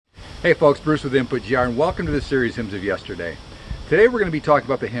Hey folks, Bruce with Input GR, and welcome to the series Hymns of Yesterday. Today we're going to be talking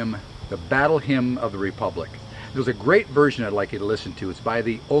about the hymn, the Battle Hymn of the Republic. There's a great version I'd like you to listen to. It's by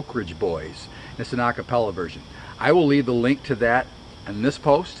the Oak Ridge Boys. It's an a cappella version. I will leave the link to that in this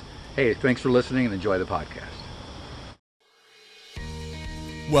post. Hey, thanks for listening and enjoy the podcast.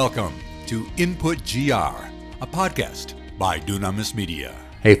 Welcome to Input GR, a podcast by Dunamis Media.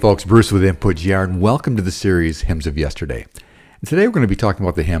 Hey folks, Bruce with Input GR, and welcome to the series Hymns of Yesterday. And today we're going to be talking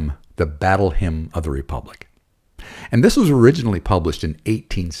about the hymn, the Battle Hymn of the Republic. And this was originally published in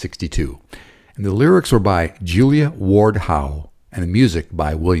 1862. And the lyrics were by Julia Ward Howe and the music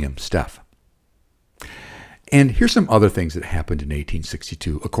by William Steff. And here's some other things that happened in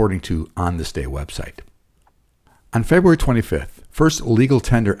 1862 according to On This Day website. On February 25th, first Legal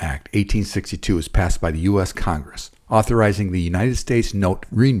Tender Act 1862 was passed by the U.S. Congress, authorizing the United States note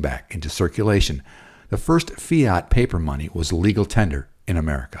greenback into circulation. The first fiat paper money was legal tender in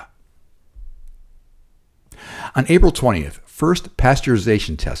America. On April 20th, first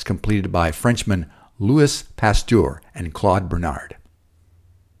pasteurization test completed by Frenchmen Louis Pasteur and Claude Bernard.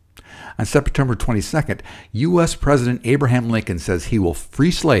 On September 22nd, U.S. President Abraham Lincoln says he will free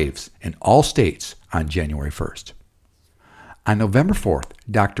slaves in all states on January 1st. On November 4th,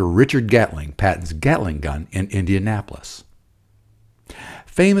 Dr. Richard Gatling patents Gatling gun in Indianapolis.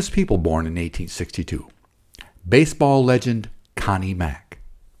 Famous people born in 1862. Baseball legend Connie Mack.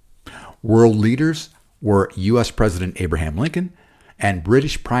 World leaders were U.S. President Abraham Lincoln and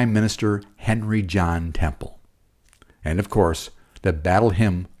British Prime Minister Henry John Temple. And of course, the Battle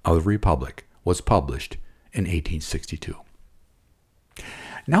Hymn of the Republic was published in 1862.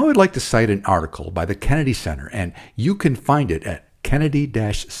 Now I'd like to cite an article by the Kennedy Center, and you can find it at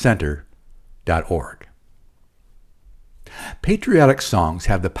kennedy-center.org. Patriotic songs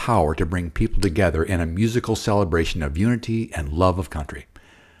have the power to bring people together in a musical celebration of unity and love of country.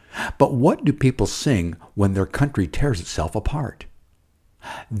 But what do people sing when their country tears itself apart?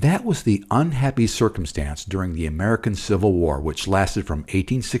 That was the unhappy circumstance during the American Civil War, which lasted from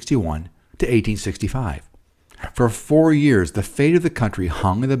 1861 to 1865. For 4 years, the fate of the country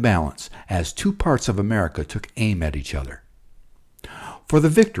hung in the balance as two parts of America took aim at each other. For the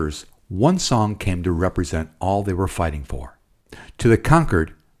victors, one song came to represent all they were fighting for. To the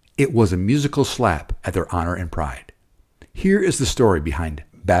conquered, it was a musical slap at their honor and pride. Here is the story behind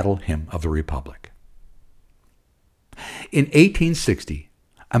Battle Hymn of the Republic. In 1860,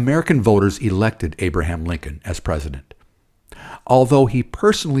 American voters elected Abraham Lincoln as president. Although he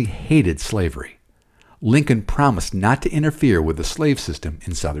personally hated slavery, Lincoln promised not to interfere with the slave system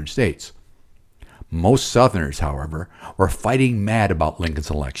in southern states. Most Southerners, however, were fighting mad about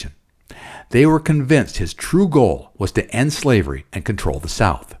Lincoln's election. They were convinced his true goal was to end slavery and control the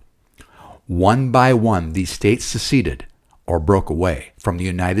South. One by one, these states seceded or broke away from the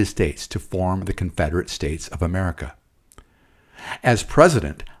United States to form the Confederate States of America. As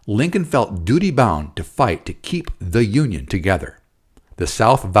president, Lincoln felt duty-bound to fight to keep the Union together. The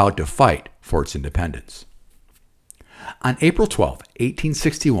South vowed to fight for its independence. On April 12,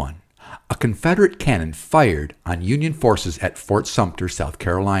 1861, a Confederate cannon fired on Union forces at Fort Sumter, South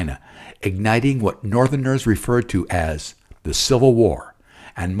Carolina, igniting what Northerners referred to as the Civil War,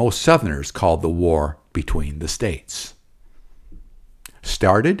 and most Southerners called the war between the states.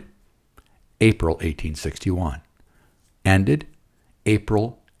 Started April 1861. Ended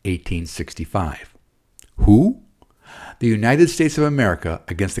April 1865. Who? The United States of America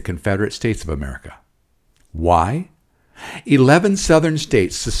against the Confederate States of America. Why? 11 southern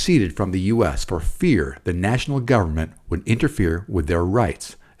states seceded from the U.S. for fear the national government would interfere with their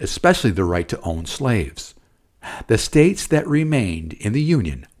rights, especially the right to own slaves. The states that remained in the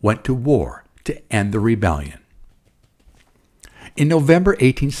Union went to war to end the rebellion. In November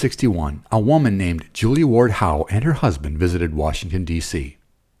 1861, a woman named Julia Ward Howe and her husband visited Washington, D.C.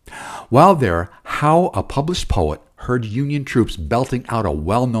 While there, Howe, a published poet, heard Union troops belting out a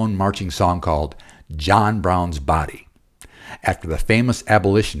well-known marching song called John Brown's Body, after the famous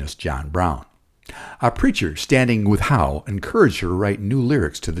abolitionist John Brown. A preacher standing with Howe encouraged her to write new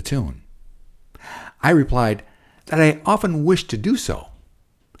lyrics to the tune. I replied that I often wished to do so.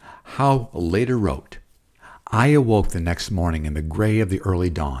 Howe later wrote, I awoke the next morning in the gray of the early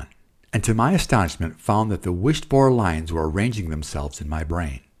dawn, and to my astonishment found that the wished-for lines were arranging themselves in my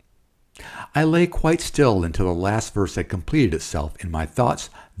brain. I lay quite still until the last verse had completed itself in my thoughts,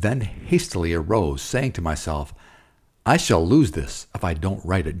 then hastily arose, saying to myself, I shall lose this if I don't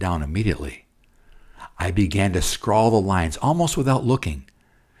write it down immediately. I began to scrawl the lines almost without looking.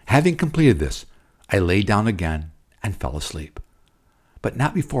 Having completed this, I lay down again and fell asleep, but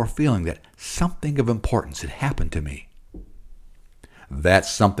not before feeling that something of importance had happened to me. that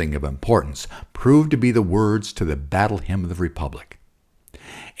something of importance proved to be the words to the Battle Hymn of the Republic.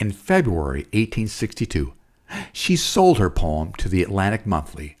 In February 1862, she sold her poem to the Atlantic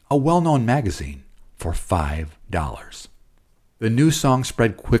Monthly, a well-known magazine, for $5. The new song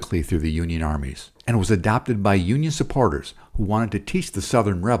spread quickly through the Union armies and was adopted by Union supporters who wanted to teach the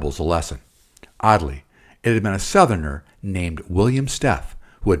Southern rebels a lesson. Oddly, it had been a Southerner named William Steph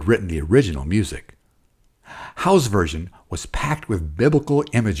who had written the original music. Howe's version was packed with biblical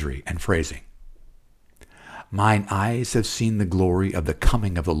imagery and phrasing. Mine eyes have seen the glory of the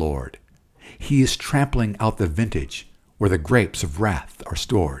coming of the Lord. He is trampling out the vintage where the grapes of wrath are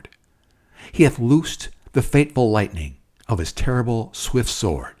stored. He hath loosed the fateful lightning of his terrible swift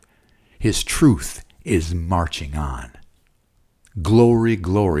sword. His truth is marching on. Glory,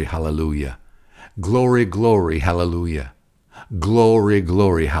 glory, hallelujah. Glory, glory, hallelujah. Glory,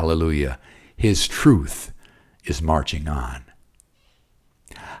 glory, hallelujah. His truth is marching on.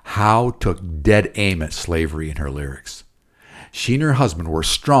 Howe took dead aim at slavery in her lyrics. She and her husband were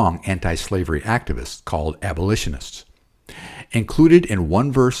strong anti-slavery activists called abolitionists. Included in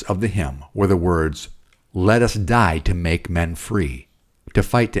one verse of the hymn were the words, "Let us die to make men free," to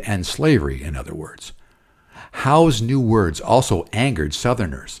fight to end slavery, in other words. Howe's new words also angered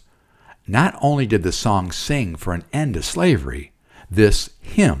Southerners. Not only did the song sing for an end to slavery, this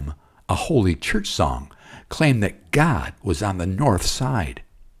hymn, a holy church song, claimed that God was on the North side.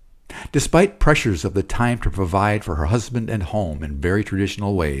 Despite pressures of the time to provide for her husband and home in very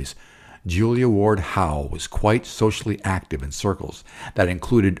traditional ways, Julia Ward Howe was quite socially active in circles that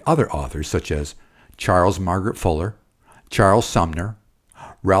included other authors such as Charles Margaret Fuller, Charles Sumner,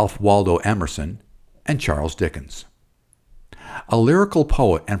 Ralph Waldo Emerson, and Charles Dickens. A lyrical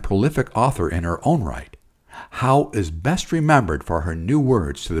poet and prolific author in her own right, Howe is best remembered for her new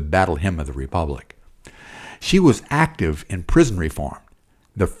words to the Battle Hymn of the Republic. She was active in prison reform,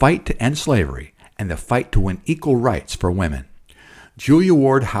 the fight to end slavery, and the fight to win equal rights for women. Julia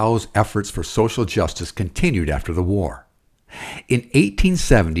Ward Howe's efforts for social justice continued after the war. In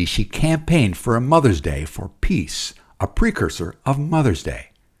 1870, she campaigned for a Mother's Day for peace, a precursor of Mother's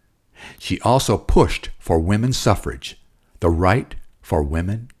Day. She also pushed for women's suffrage, the right for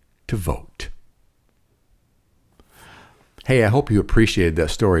women to vote. Hey, I hope you appreciated that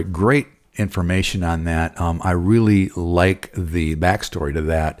story. Great information on that. I really like the backstory to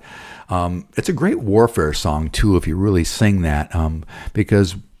that. It's a great warfare song, too, if you really sing that,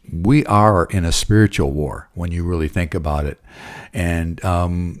 because we are in a spiritual war when you really think about it. And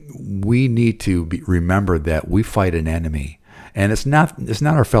we need to remember that we fight an enemy. And it's not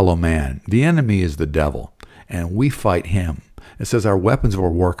our fellow man. The enemy is the devil, and we fight him. It says our weapons of our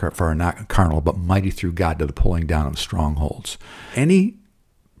warfare are not carnal, but mighty through God to the pulling down of strongholds. Any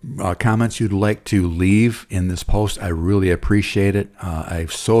comments you'd like to leave in this post, I really appreciate it. I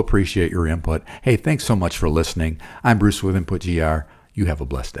so appreciate your input. Hey, thanks so much for listening. I'm Bruce with Input GR. You have a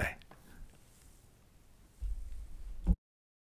blessed day.